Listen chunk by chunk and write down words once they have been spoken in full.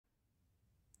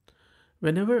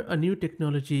Whenever a new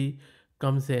technology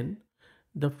comes in,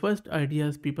 the first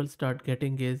ideas people start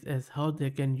getting is as how they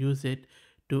can use it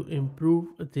to improve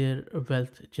their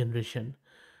wealth generation.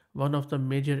 One of the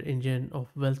major engine of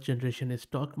wealth generation is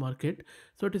stock market.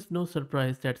 So it is no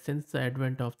surprise that since the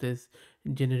advent of this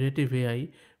generative AI,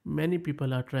 many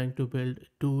people are trying to build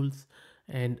tools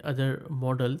and other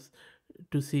models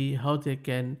to see how they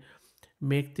can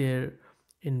make their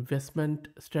investment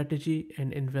strategy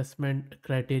and investment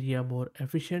criteria more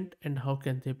efficient, and how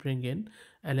can they bring in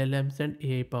LLMs and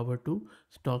AI power to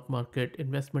stock market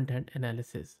investment and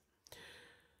analysis.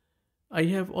 I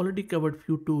have already covered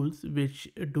few tools which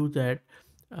do that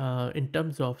in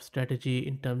terms of strategy,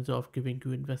 in terms of giving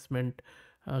you investment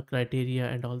criteria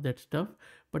and all that stuff.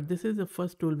 But this is the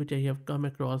first tool which I have come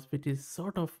across, which is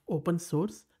sort of open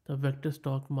source, the Vector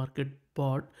Stock Market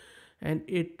Bot, and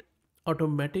it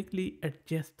automatically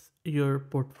adjusts your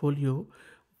portfolio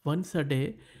once a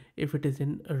day if it is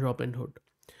in Robinhood.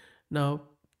 Now,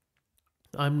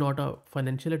 I'm not a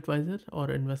financial advisor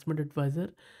or investment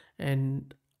advisor,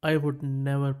 and I would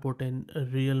never put in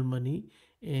real money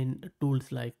in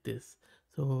tools like this.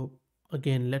 So,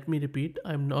 again, let me repeat,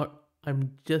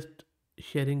 I'm just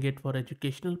sharing it for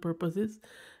educational purposes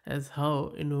as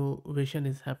how innovation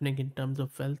is happening in terms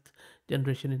of wealth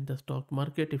generation in the stock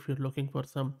market. If you're looking for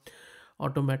some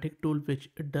automatic tool which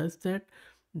does that,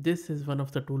 this is one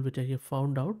of the tool which I have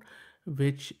found out,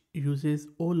 which uses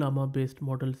Ollama based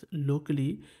models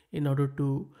locally in order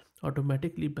to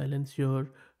automatically balance your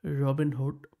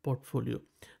Robinhood portfolio.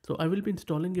 So I will be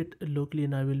installing it locally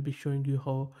and I will be showing you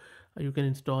how you can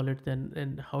install it then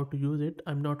and how to use it.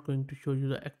 I'm not going to show you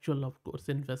the actual, of course,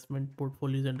 investment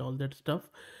portfolios and all that stuff,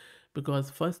 because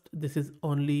first this is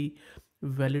only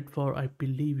valid for, I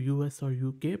believe, US or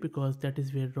UK, because that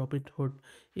is where Robinhood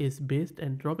is based,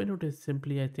 and Robinhood is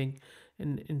simply, I think,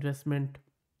 an investment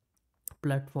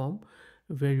platform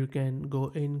where you can go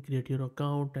in, create your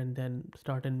account, and then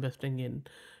start investing in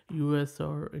US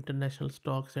or international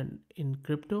stocks and in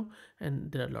crypto. And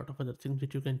there are a lot of other things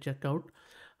which you can check out.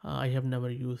 I have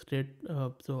never used it,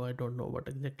 so I don't know what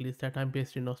exactly is that. I'm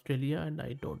based in Australia and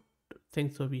I don't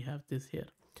think so we have this here.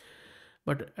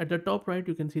 But at the top right,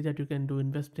 you can see that you can do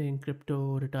investing,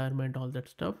 crypto, retirement, all that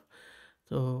stuff.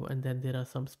 So, and then there are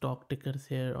some stock tickers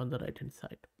here on the right hand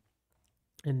side.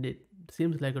 And it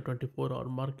seems like a 24-hour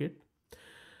market.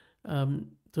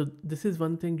 So this is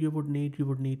one thing you would need. You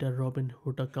would need a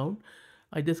Robinhood account.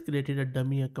 I just created a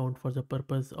dummy account for the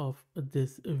purpose of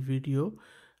this video.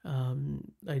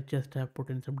 I just have put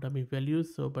in some dummy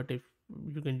values. So, but if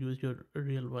you can use your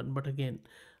real one, but again,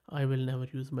 I will never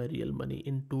use my real money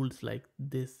in tools like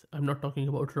this. I'm not talking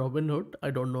about Robinhood.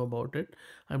 I don't know about it.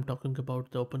 I'm talking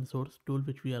about the open source tool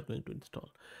which we are going to install.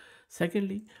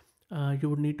 Secondly, you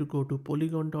would need to go to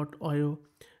polygon.io,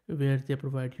 where they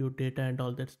provide you data and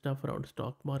all that stuff around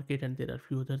stock market, and there are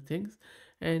few other things.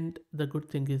 And the good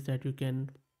thing is that you can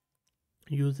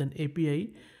use an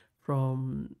API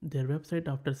from their website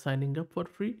after signing up for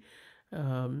free.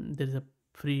 There is a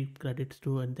free credits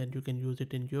too, and then you can use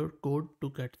it in your code to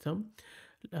get some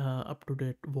up to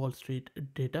date Wall Street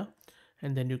data,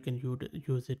 and then you can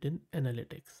use it in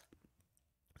analytics.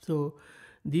 So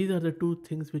these are the two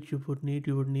things which you would need.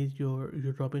 You would need your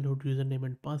Robinhood username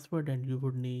and password, and you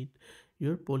would need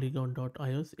your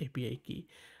polygon.io's API key.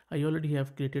 I already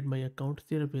have created my accounts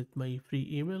there with my free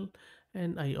email,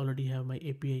 and I already have my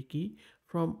API key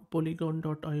from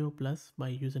polygon.io plus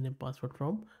my username password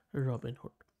from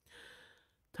Robinhood.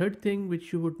 Third thing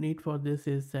which you would need for this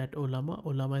is that Ollama.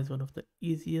 Ollama is one of the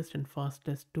easiest and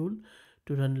fastest tool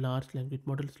to run large language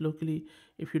models locally.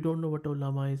 If you don't know what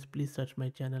Ollama is, please search my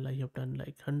channel. I have done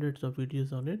like hundreds of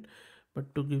videos on it.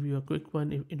 But to give you a quick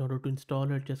one, in order to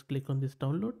install it, just click on this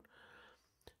download.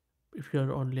 If you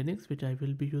are on Linux, which I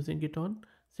will be using it on,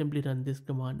 simply run this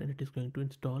command and it is going to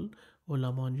install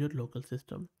Ollama on your local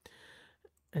system.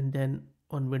 And then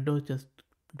on Windows, just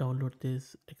download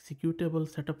this executable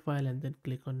setup file and then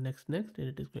click on next, and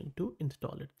it is going to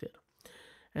install it there.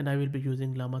 And I will be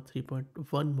using Llama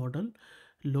 3.1 model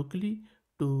locally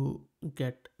to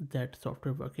get that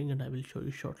software working, and I will show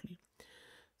you shortly.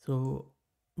 So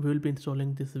we will be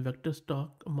installing this vector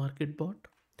stock market bot.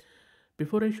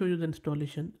 Before I show you the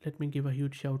installation, let me give a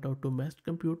huge shout out to Mast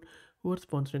Compute, who are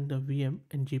sponsoring the VM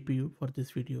and GPU for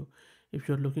this video. If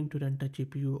you're looking to rent a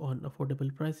GPU on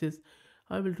affordable prices,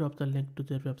 I will drop the link to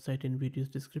their website in video's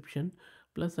description.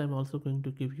 Plus, I'm also going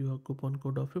to give you a coupon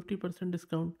code of 50%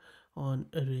 discount on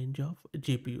a range of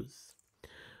GPUs.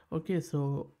 Okay,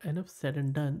 so enough said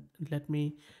and done. Let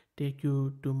me take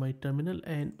you to my terminal.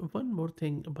 And one more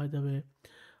thing, by the way,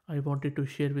 I wanted to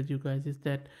share with you guys is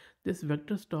that This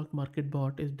vector stock market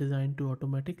bot is designed to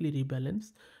automatically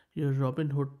rebalance your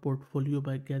Robinhood portfolio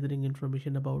by gathering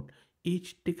information about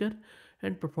each ticker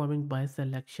and performing buy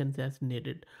sell actions as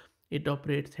needed. It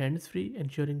operates hands free,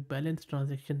 ensuring balanced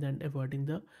transactions and avoiding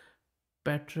the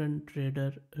pattern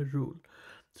trader rule.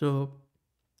 So,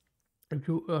 if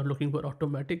you are looking for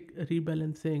automatic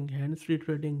rebalancing, hands free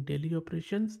trading, daily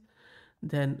operations,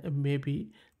 then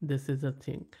maybe this is a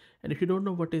thing. And if you don't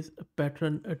know what is a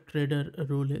pattern trader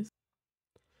rule is,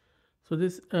 so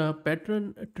this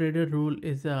pattern trader rule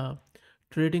is a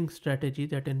trading strategy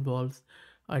that involves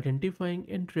identifying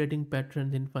and trading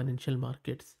patterns in financial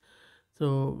markets.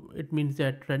 So it means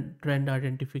that trend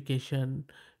identification,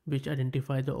 which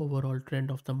identify the overall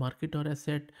trend of the market or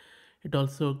asset. It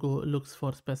also looks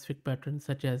for specific patterns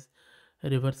such as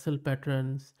reversal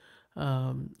patterns,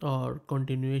 or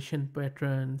continuation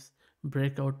patterns,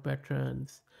 breakout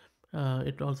patterns.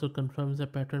 It also confirms a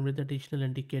pattern with additional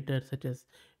indicators such as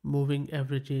moving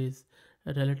averages,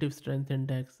 a relative strength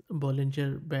index,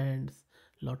 Bollinger Bands,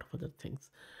 a lot of other things.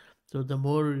 So the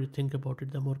more you think about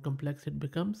it, the more complex it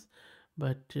becomes.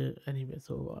 But anyway,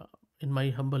 so in my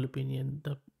humble opinion,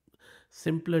 the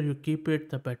simpler you keep it,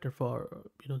 the better for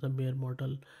the mere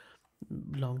model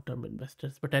long-term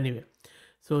investors. But anyway,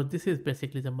 so this is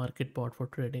basically the market bot for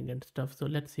trading and stuff. So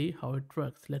let's see how it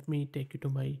works. Let me take you to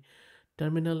my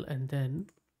terminal, and then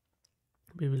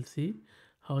we will see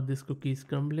how this cookie is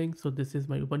crumbling. So this is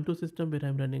my Ubuntu system where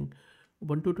I'm running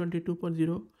Ubuntu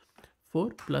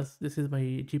 22.04, plus this is my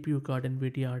GPU card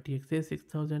NVIDIA RTX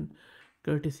A6000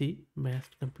 courtesy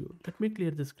massed compute. Let me clear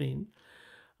the screen.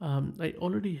 I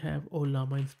already have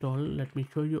Ollama installed. Let me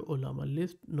show you Ollama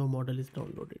list. No model is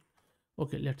downloaded.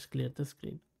 Okay, let's clear the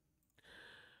screen.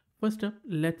 First up,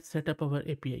 let's set up our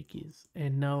API keys.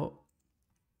 And now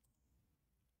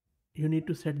you need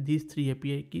to set these three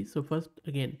API keys. So first,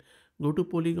 again, go to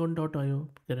polygon.io,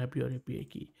 grab your API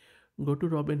key. Go to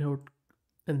Robinhood,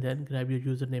 and then grab your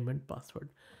username and password.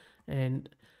 And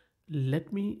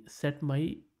let me set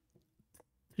my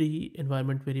three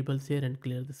environment variables here and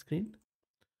clear the screen.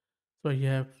 So you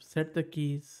have set the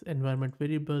keys, environment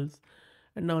variables,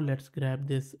 and now let's grab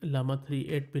this Llama 3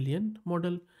 8 billion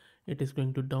model. It is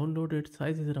going to download it.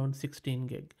 Size is around 16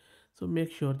 gig. So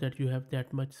make sure that you have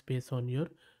that much space on your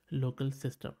local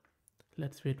system.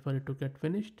 Let's wait for it to get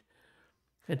finished.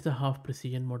 It's a half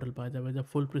precision model, by the way. The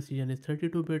full precision is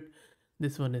 32-bit.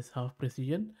 This one is half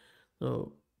precision.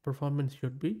 So performance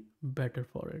should be better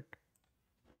for it.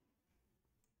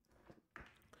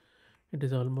 It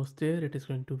is almost there. It is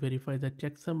going to verify the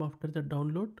checksum after the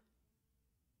download.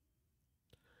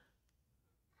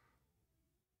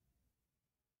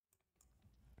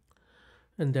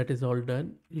 And that is all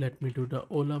done. Let me do the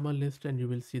Ollama list and you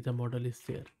will see the model is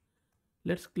there.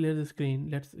 Let's clear the screen.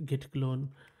 Let's git clone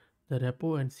the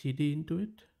repo and cd into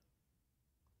it.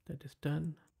 That is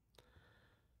done.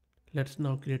 Let's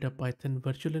now create a Python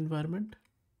virtual environment.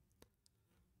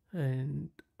 And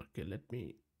okay, let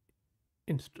me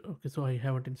install. Okay, so I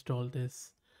haven't installed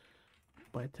this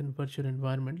Python virtual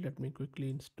environment. Let me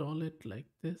quickly install it like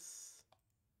this.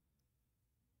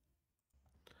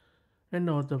 And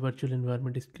now the virtual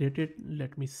environment is created.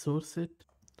 Let me source it,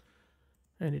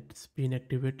 and it's been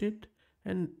activated.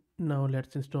 And now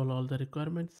let's install all the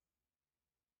requirements.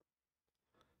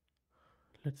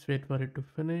 Let's wait for it to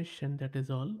finish, and that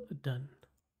is all done.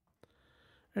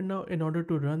 And now in order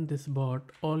to run this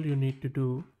bot, all you need to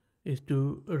do is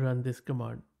to run this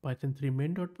command python 3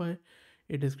 main.py.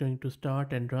 It is going to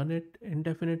start and run it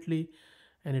indefinitely,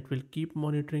 and it will keep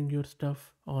monitoring your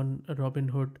stuff on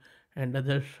Robinhood and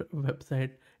other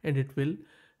website, and it will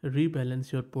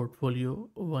rebalance your portfolio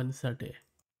once a day.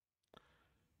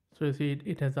 So you see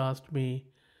it has asked me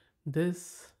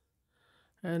this,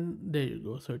 and there you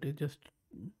go. So it is just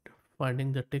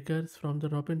finding the tickers from the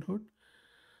Robinhood.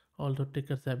 All the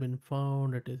tickers have been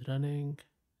found. It is running.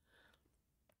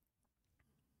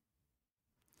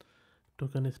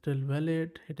 Token is still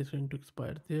valid. It is going to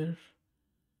expire there.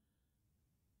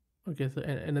 Okay, so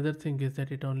another thing is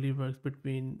that it only works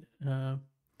between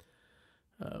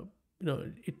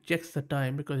it checks the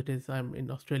time because it is I'm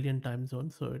in Australian time zone,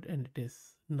 so and it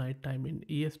is night time in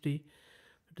EST.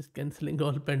 It is cancelling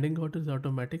all pending orders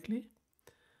automatically.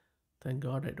 Thank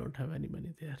God I don't have any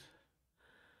money there.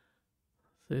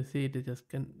 So you see,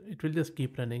 it will just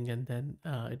keep running, and then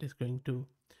it is going to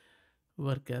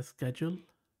work as schedule.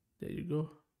 There you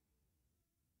go.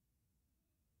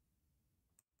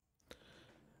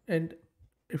 And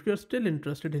if you're still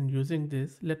interested in using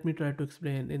this, let me try to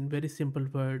explain in very simple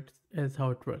words as how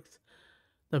it works.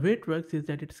 The way it works is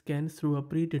that it scans through a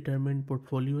predetermined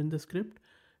portfolio in the script,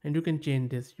 and you can change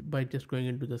this by just going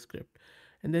into the script.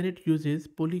 And then it uses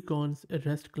Polygon's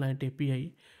REST client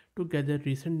API to gather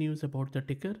recent news about the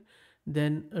ticker,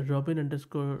 then Robin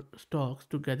underscore stocks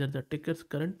to gather the ticker's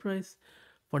current price,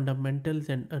 fundamentals,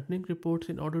 and earning reports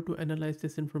in order to analyze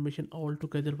this information all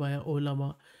together via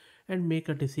Ollama and make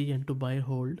a decision to buy,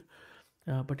 hold,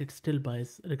 but it still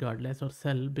buys regardless, or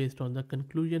sell based on the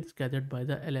conclusions gathered by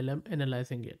the LLM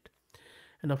analyzing it.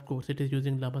 And of course, it is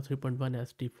using Llama 3.1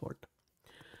 as default.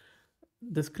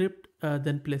 The script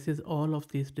then places all of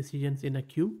these decisions in a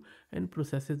queue and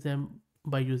processes them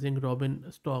by using Robin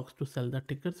stocks to sell the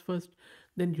tickers first,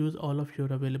 then use all of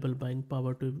your available buying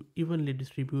power to evenly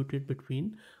distribute it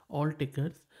between all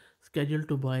tickers scheduled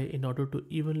to buy in order to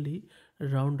evenly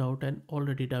round out an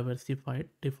already diversified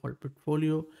default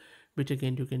portfolio, which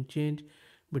again you can change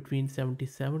between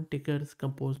 77 tickers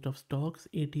composed of stocks,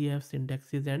 ETFs,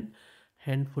 indexes, and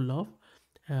handful of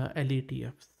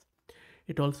LETFs.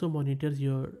 It also monitors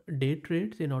your day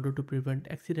trades in order to prevent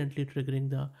accidentally triggering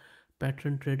the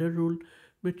pattern trader rule,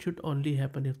 which should only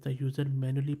happen if the user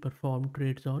manually performed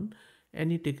trades on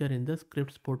any ticker in the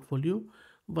script's portfolio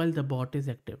while the bot is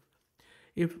active.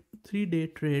 If 3-day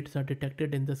trades are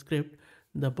detected in the script,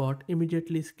 the bot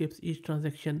immediately skips each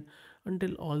transaction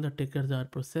until all the tickers are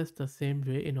processed the same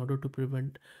way in order to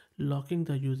prevent locking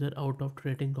the user out of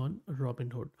trading on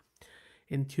Robinhood.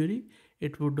 In theory,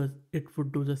 it would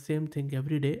do the same thing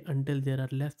every day until there are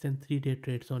less than 3-day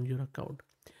trades on your account.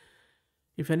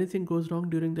 If anything goes wrong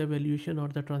during the evaluation or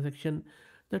the transaction,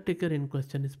 the ticker in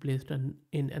question is placed in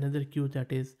another queue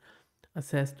that is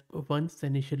assessed once the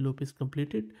initial loop is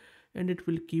completed, and it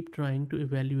will keep trying to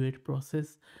evaluate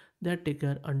process that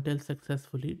ticker until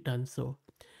successfully done so.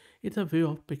 It's a way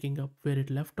of picking up where it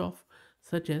left off,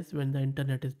 such as when the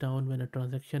internet is down, when a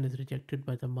transaction is rejected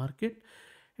by the market,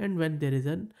 and when there is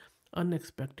an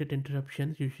unexpected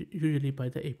interruption, usually by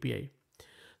the API.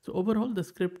 So overall, the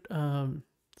script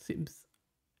seems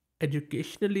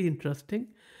educationally interesting.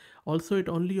 Also, it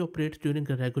only operates during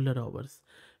the regular hours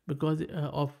because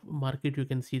of market. You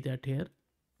can see that here,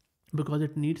 because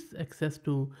it needs access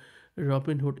to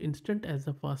Robinhood Instant as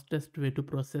the fastest way to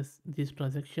process this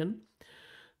transaction.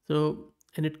 So,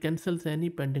 and it cancels any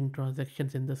pending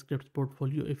transactions in the script's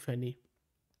portfolio, if any.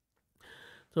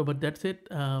 So, but that's it.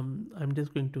 I'm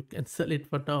just going to cancel it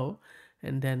for now,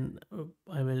 and then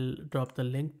I will drop the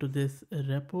link to this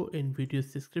repo in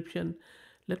video's description.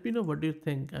 Let me know what do you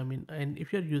think. I mean, and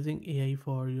if you're using AI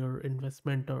for your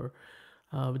investment, or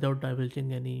without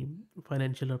divulging any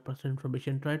financial or personal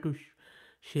information, try to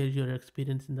share your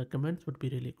experience in the comments. Would be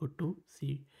really good to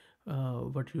see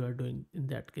what you are doing in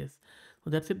that case. So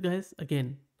that's it, guys.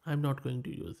 Again, I'm not going to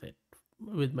use it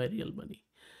with my real money.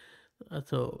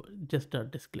 So just a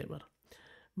disclaimer,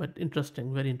 but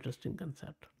interesting, very interesting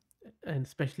concept, and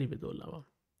especially with Ollama.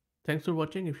 Thanks for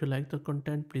watching. If you like the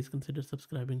content, please consider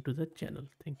subscribing to the channel.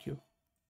 Thank you.